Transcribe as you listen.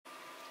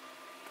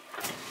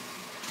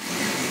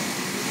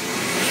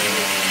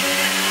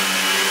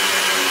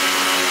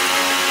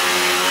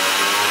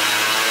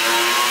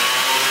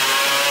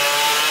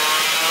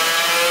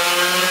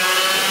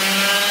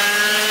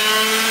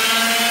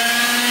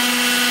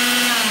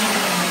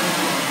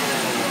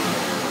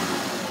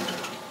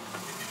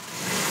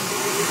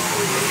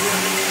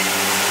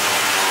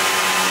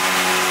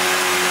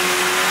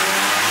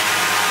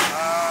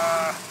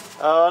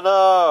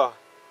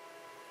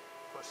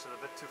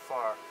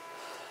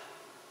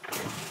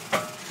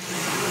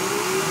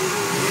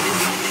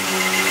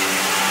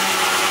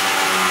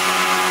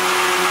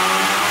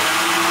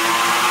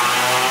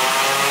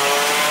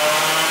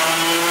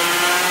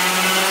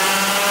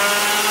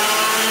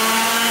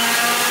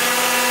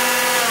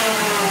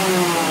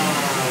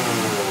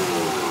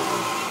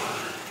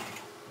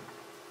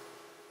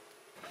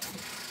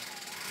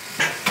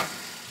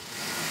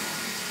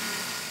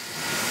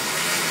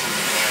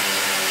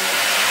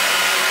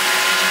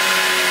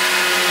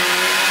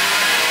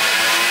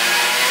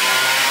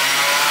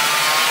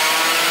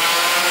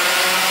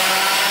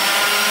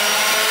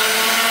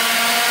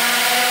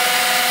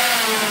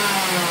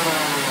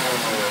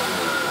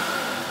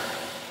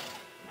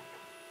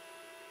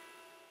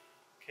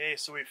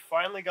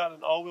finally got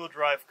an all-wheel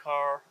drive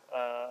car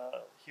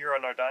here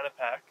on our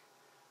Dynapack,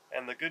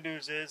 and the good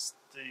news is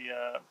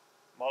the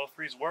Model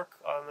 3s work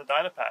on the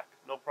Dynapack,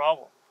 no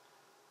problem.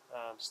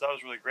 So that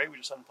was really great. We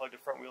just unplugged a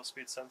front wheel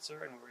speed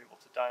sensor and we were able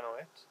to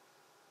dyno it.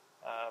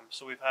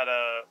 So we've had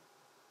a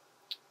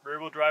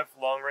rear-wheel drive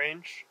long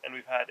range, and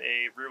we've had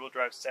a rear-wheel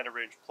drive standard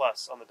range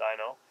plus on the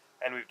dyno,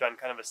 and we've done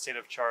kind of a state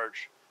of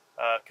charge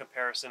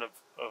comparison of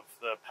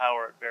the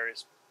power at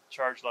various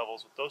charge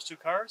levels with those two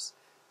cars,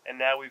 and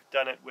now we've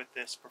done it with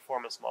this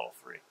Performance Model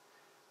 3.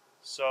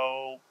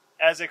 So,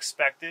 as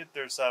expected,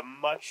 there's a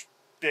much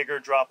bigger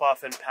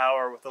drop-off in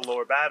power with the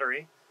lower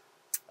battery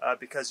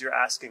because you're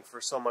asking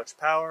for so much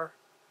power.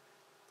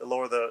 The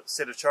lower the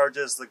state of charge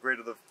is, the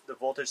greater the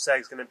voltage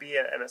sag is going to be,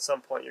 and at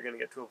some point you're going to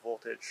get to a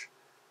voltage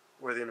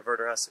where the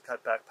inverter has to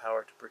cut back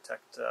power to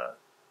protect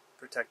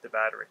the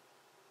battery.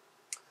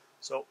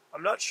 So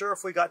I'm not sure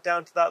if we got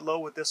down to that low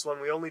with this one.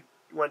 We only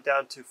went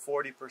down to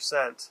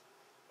 40%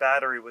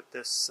 battery with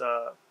this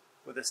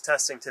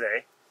testing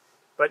today,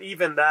 but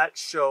even that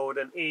showed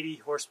an 80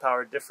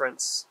 horsepower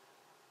difference,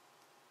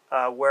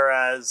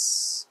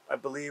 whereas I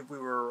believe we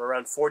were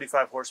around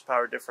 45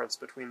 horsepower difference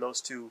between those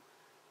two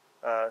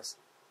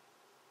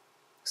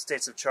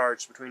states of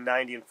charge, between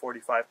 90 and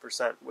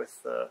 45%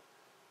 with the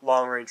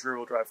long-range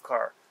rear-wheel drive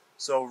car.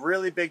 So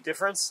really big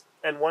difference.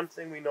 And one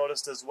thing we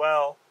noticed as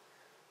well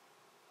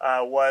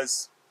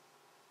was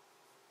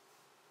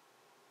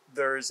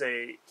there's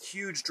a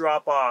huge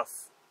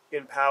drop-off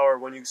in power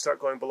when you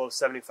start going below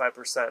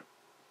 75%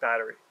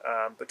 battery.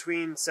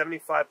 Between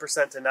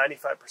 75% to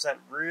 95%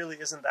 really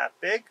isn't that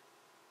big.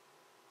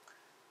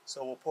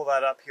 So we'll pull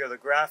that up here. The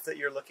graph that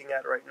you're looking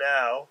at right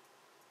now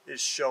is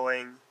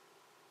showing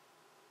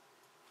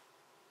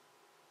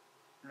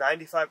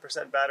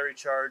 95% battery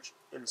charge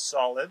in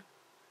solid,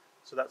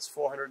 so that's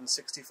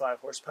 465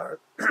 horsepower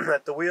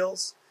at the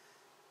wheels,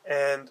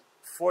 and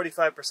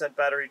 45%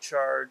 battery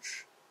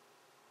charge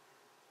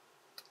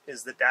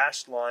is the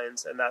dashed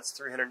lines, and that's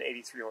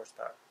 383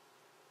 horsepower.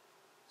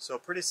 So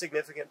pretty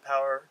significant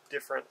power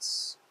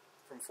difference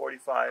from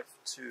 45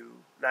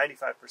 to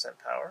 95%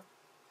 power.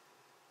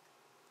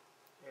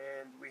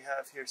 And we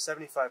have here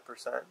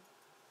 75%.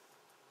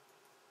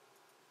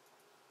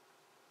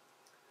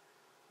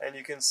 And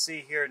you can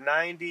see here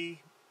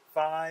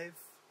 95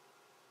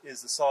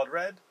 is the solid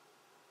red,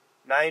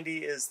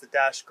 90 is the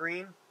dashed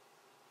green,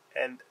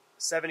 and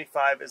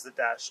 75 is the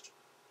dashed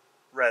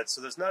red.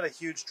 So there's not a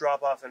huge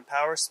drop off in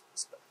power,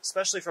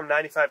 especially from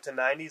 95 to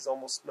 90 is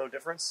almost no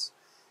difference.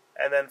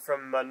 And then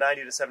from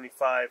 90 to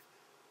 75,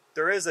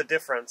 there is a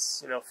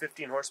difference,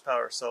 15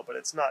 horsepower or so, but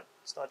it's not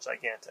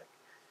gigantic.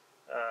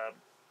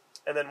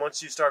 And then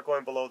once you start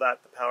going below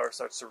that, the power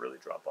starts to really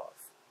drop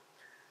off.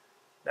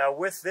 Now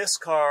with this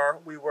car,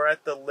 we were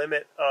at the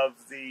limit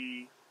of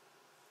the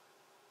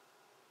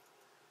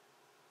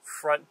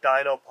front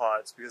dyno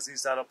pods, because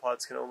these dyno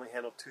pods can only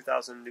handle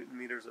 2,000 Newton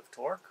meters of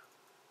torque.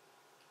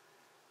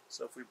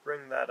 So if we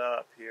bring that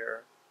up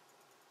here,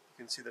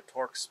 you can see the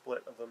torque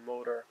split of the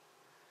motor.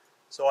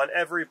 So on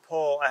every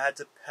pull, I had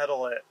to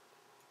pedal it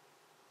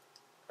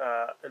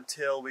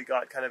until we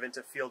got kind of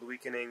into field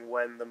weakening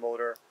when the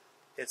motor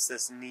hits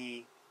this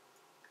knee.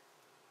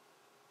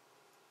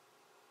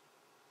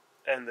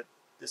 And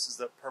this is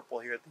the purple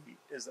here,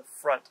 is the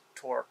front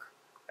torque,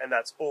 and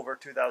that's over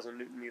 2,000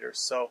 Newton meters.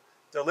 So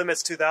the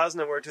limit's 2,000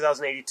 and we're at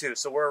 2,082.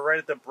 So we're right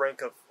at the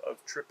brink of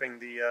tripping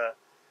the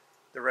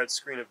red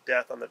screen of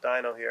death on the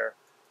dyno here.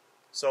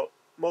 So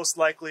most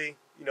likely,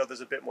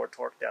 there's a bit more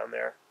torque down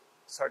there.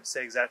 It's hard to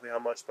say exactly how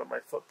much, but my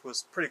foot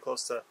was pretty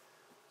close to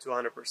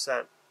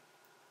 100%,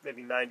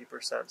 maybe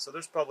 90%. So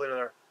there's probably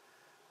another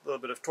little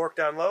bit of torque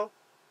down low.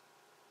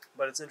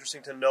 But it's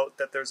interesting to note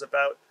that there's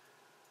about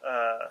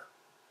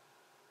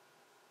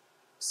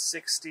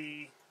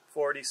 60-40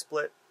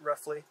 split,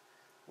 roughly,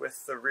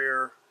 with the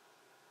rear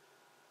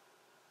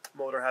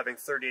motor having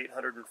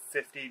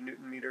 3,850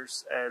 Newton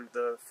meters and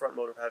the front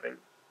motor having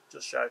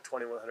just shy of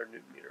 2,100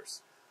 Newton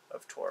meters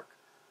of torque.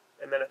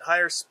 And then at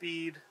higher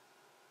speed,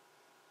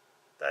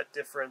 that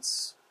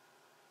difference,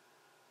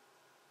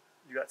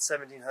 you got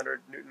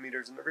 1,700 Newton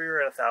meters in the rear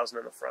and 1,000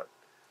 in the front.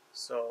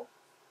 So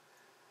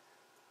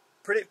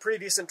pretty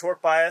decent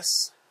torque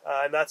bias,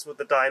 and that's with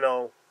the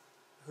dyno.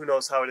 Who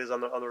knows how it is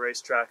on the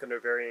racetrack under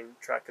varying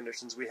track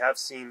conditions. We have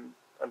seen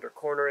under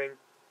cornering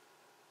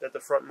that the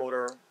front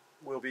motor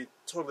will be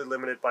totally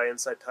limited by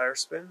inside tire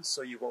spin,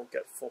 so you won't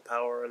get full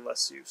power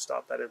unless you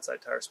stop that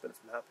inside tire spin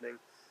from happening.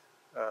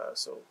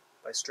 So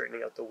by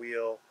straightening out the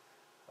wheel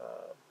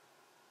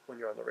when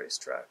you're on the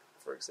racetrack,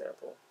 for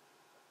example.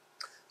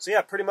 So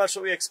yeah, pretty much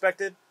what we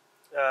expected.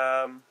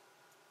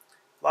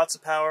 Lots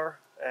of power,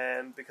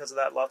 and because of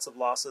that, lots of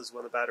losses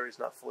when the battery is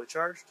not fully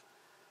charged.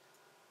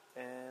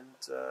 And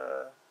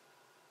I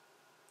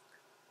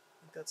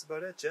think that's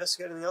about it. Jess,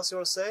 you got anything else you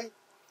want to say?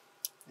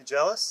 You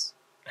jealous?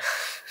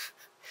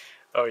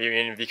 Oh, you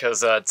mean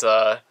because at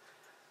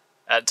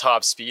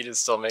top speed it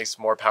still makes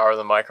more power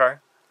than my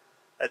car?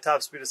 At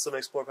top speed it still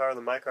makes more power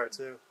than my car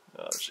too.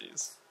 Oh,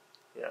 jeez.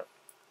 Yeah.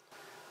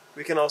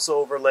 We can also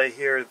overlay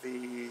here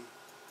the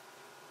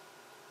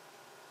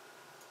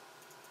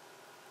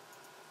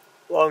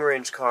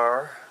long-range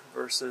car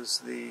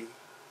versus the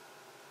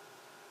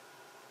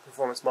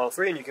Performance Model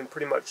 3, and you can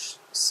pretty much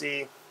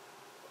see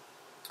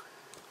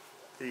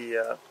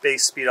the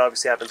base speed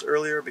obviously happens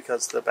earlier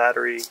because the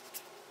battery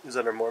is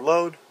under more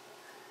load,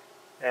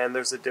 and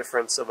there's a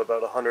difference of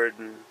about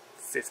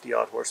 150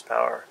 odd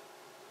horsepower.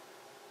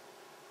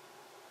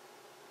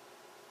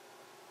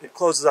 It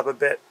closes up a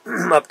bit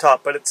up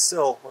top, but it's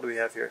still, what do we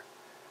have here?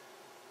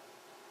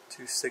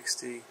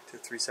 260 to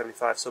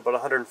 375, so about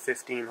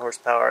 115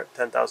 horsepower at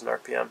 10,000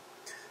 RPM.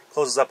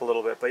 Closes up a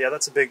little bit, but yeah,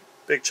 that's a big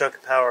chunk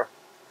of power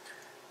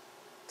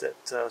that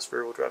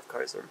rear-wheel drive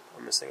cars are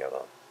missing out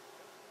on.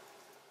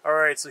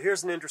 Alright, so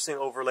here's an interesting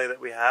overlay that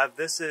we have.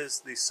 This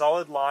is the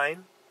solid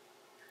line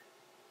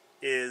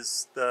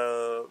is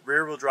the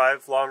rear-wheel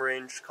drive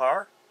long-range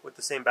car with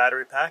the same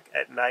battery pack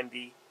at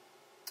 95%.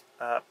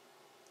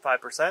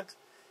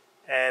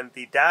 And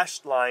the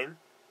dashed line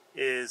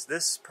is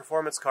this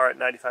performance car at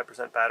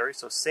 95% battery.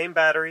 So same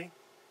battery,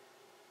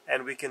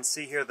 and we can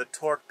see here the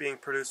torque being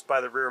produced by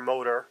the rear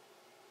motor.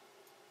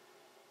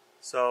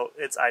 So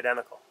it's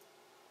identical.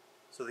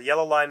 So the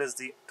yellow line is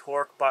the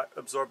torque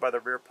absorbed by the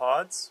rear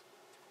pods,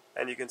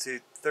 and you can see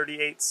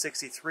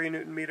 3863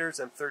 Newton meters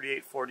and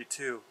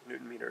 3842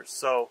 Newton meters.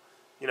 So,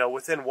 you know,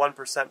 within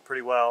 1%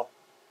 pretty well,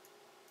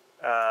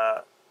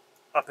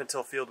 up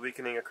until field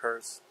weakening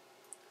occurs.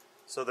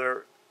 So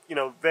they're, you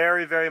know,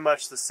 very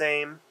much the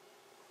same.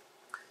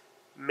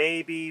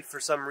 Maybe for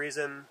some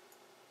reason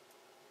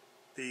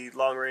the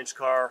long-range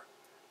car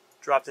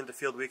dropped into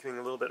field weakening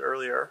a little bit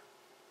earlier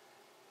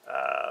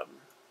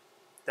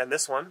than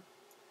this one,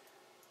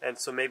 and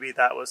so maybe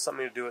that was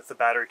something to do with the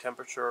battery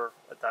temperature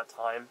at that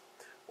time,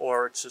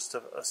 or it's just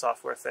a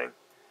software thing.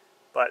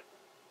 But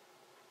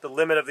the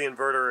limit of the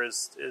inverter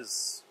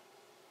is,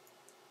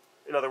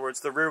 in other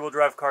words, the rear-wheel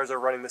drive cars are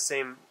running the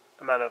same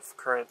amount of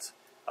current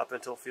up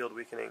until field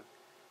weakening.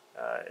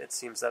 It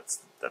seems that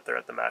they're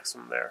at the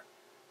maximum there.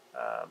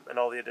 And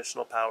all the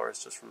additional power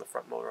is just from the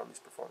front motor on these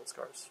performance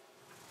cars.